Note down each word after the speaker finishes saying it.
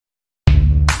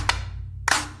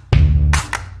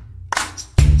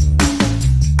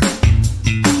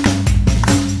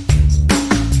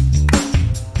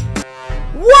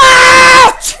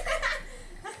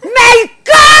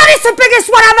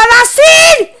biggest one I've ever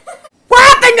seen! What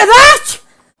happened to that?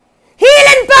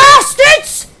 Healing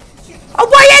bastards! Oh,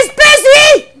 why is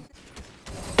busy?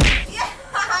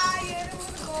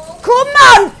 Come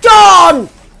on, Don!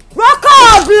 Rock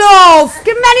hard, love!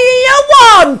 Give me anything you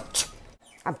want!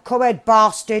 I'm coming,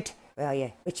 bastard. Where are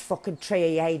you? Which fucking tree are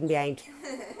you hiding behind?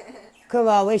 Come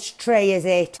on, which tree is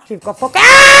it? You've got fucking...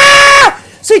 Ah!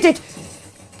 Sweetie!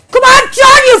 Come on,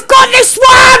 John, you've got this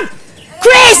one!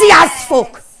 Crazy as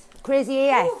fuck! Crazy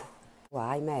AF.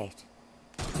 Why, mate?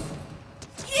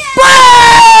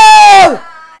 Yeah! Boom!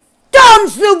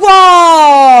 Don's the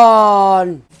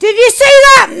one! Did you see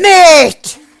that,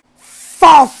 mate?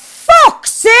 For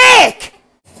fuck's sake!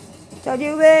 Don't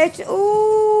you wait?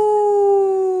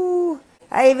 Ooh!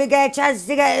 I even get a chance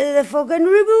to get to the fucking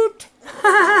reboot.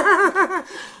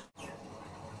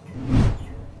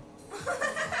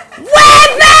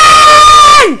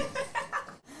 Weapon!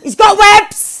 He's got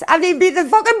webs! I haven't even beat the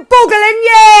fucking buggle in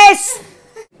years!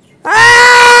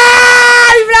 Ah!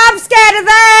 I'm scared of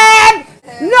them!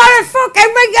 Not a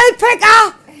fucking winkle picker!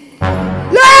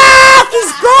 Look!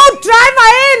 He's good!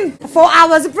 Driver him! I thought I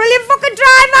was a brilliant fucking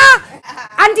driver!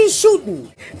 And he's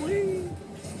shooting.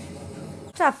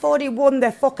 I thought he won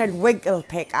the fucking winkle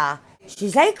picker.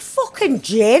 She's like fucking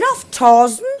Jane off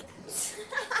Tarzan.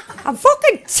 I'm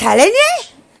fucking telling you.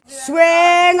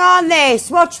 Swing on this.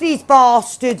 Watch these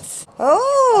bastards.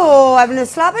 Oh, having a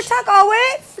slap attack, are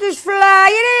we? Just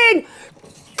flying in.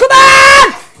 Come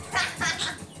on!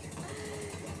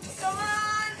 Come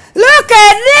on! Look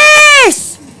at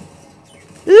this!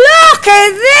 Look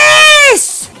at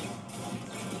this!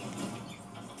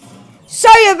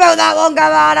 Sorry about that one,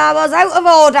 come on, I was out of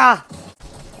order.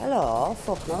 Hello,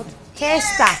 fucknut.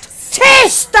 Taste that.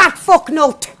 Taste that,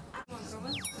 fucknut!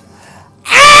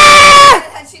 Ah!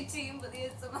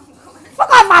 Fuck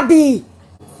off, Abby!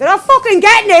 They're not fucking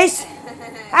getting this.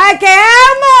 I care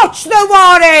how much the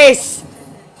war is.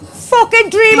 Fucking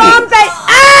dream on, babe.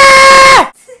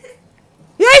 Ah!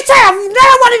 You ain't saying I've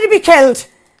never wanted to be killed.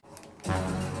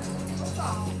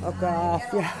 Fuck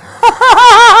off, yeah.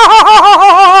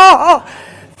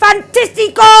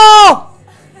 Fantastico!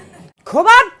 Come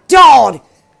on, Don!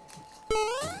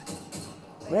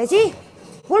 Where is he?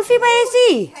 Wolfie, where is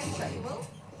he?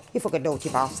 You fucking naughty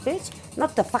bastard.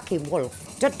 Not the fucking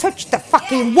wolf. Don't touch the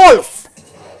fucking wolf!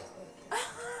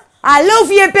 I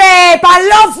love you, babe! I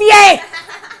love you!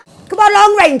 Come on,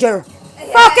 Long Ranger.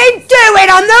 Fucking do it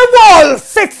on the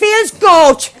wolf! It feels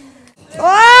good!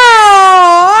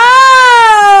 Oh!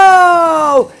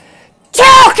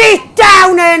 Talk it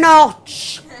down a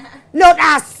notch! Not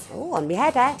us! Oh, on me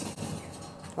head, eh?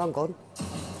 Wrong gun.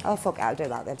 Oh, fuck it, I'll do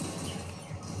that then.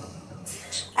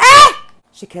 Eh!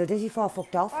 She killed us, you far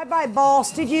fucked off. Bye-bye,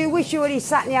 bastard, you wish you would have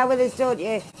sat in here with us, don't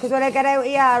you? Because when I get out of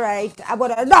here, right, I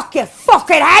would have knocked your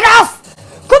fucking head off!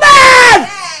 Come on!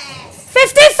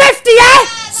 50-50, eh?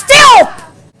 Still!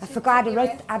 I forgot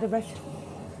I had a right.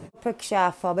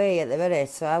 Picture for me at the minute,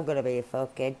 so I'm gonna be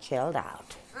fucking chilled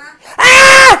out.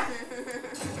 Ah!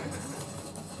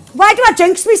 Why do I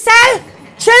jinx myself?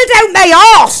 Chilled out my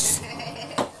arse!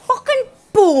 Fucking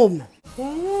boom!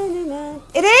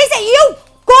 It is you!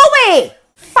 Go away!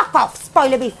 Fuck off,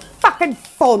 spoiling me fucking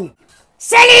fun!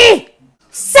 Silly!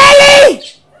 Silly!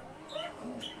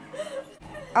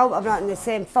 Oh, I'm not in the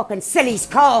same fucking silly's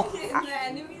car.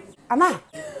 Am I?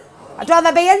 I'd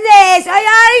rather be in this,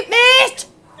 alright, mate?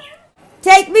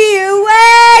 Take me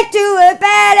away to a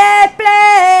better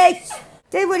place.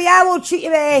 Don't worry, I won't shoot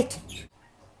you, mate.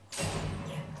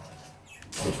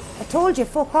 I told you,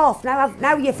 fuck off.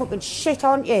 Now you're fucking shit,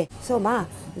 aren't you? So am I.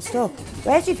 I'm stuck.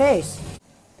 Where's your face?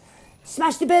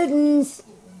 Smash the buildings.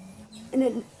 And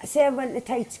then I say I went in a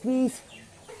tight squeeze.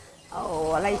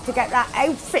 Oh, I like to get that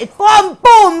outfit. Boom,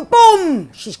 boom,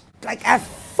 boom. She's like a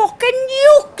fucking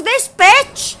nuke, this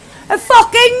bitch. A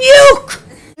fucking nuke.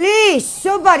 Please,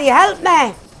 somebody help me.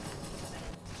 Yeah.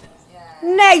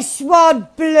 Nice one,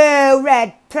 blue,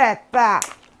 red pepper.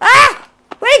 Ah!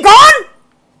 Where you gone?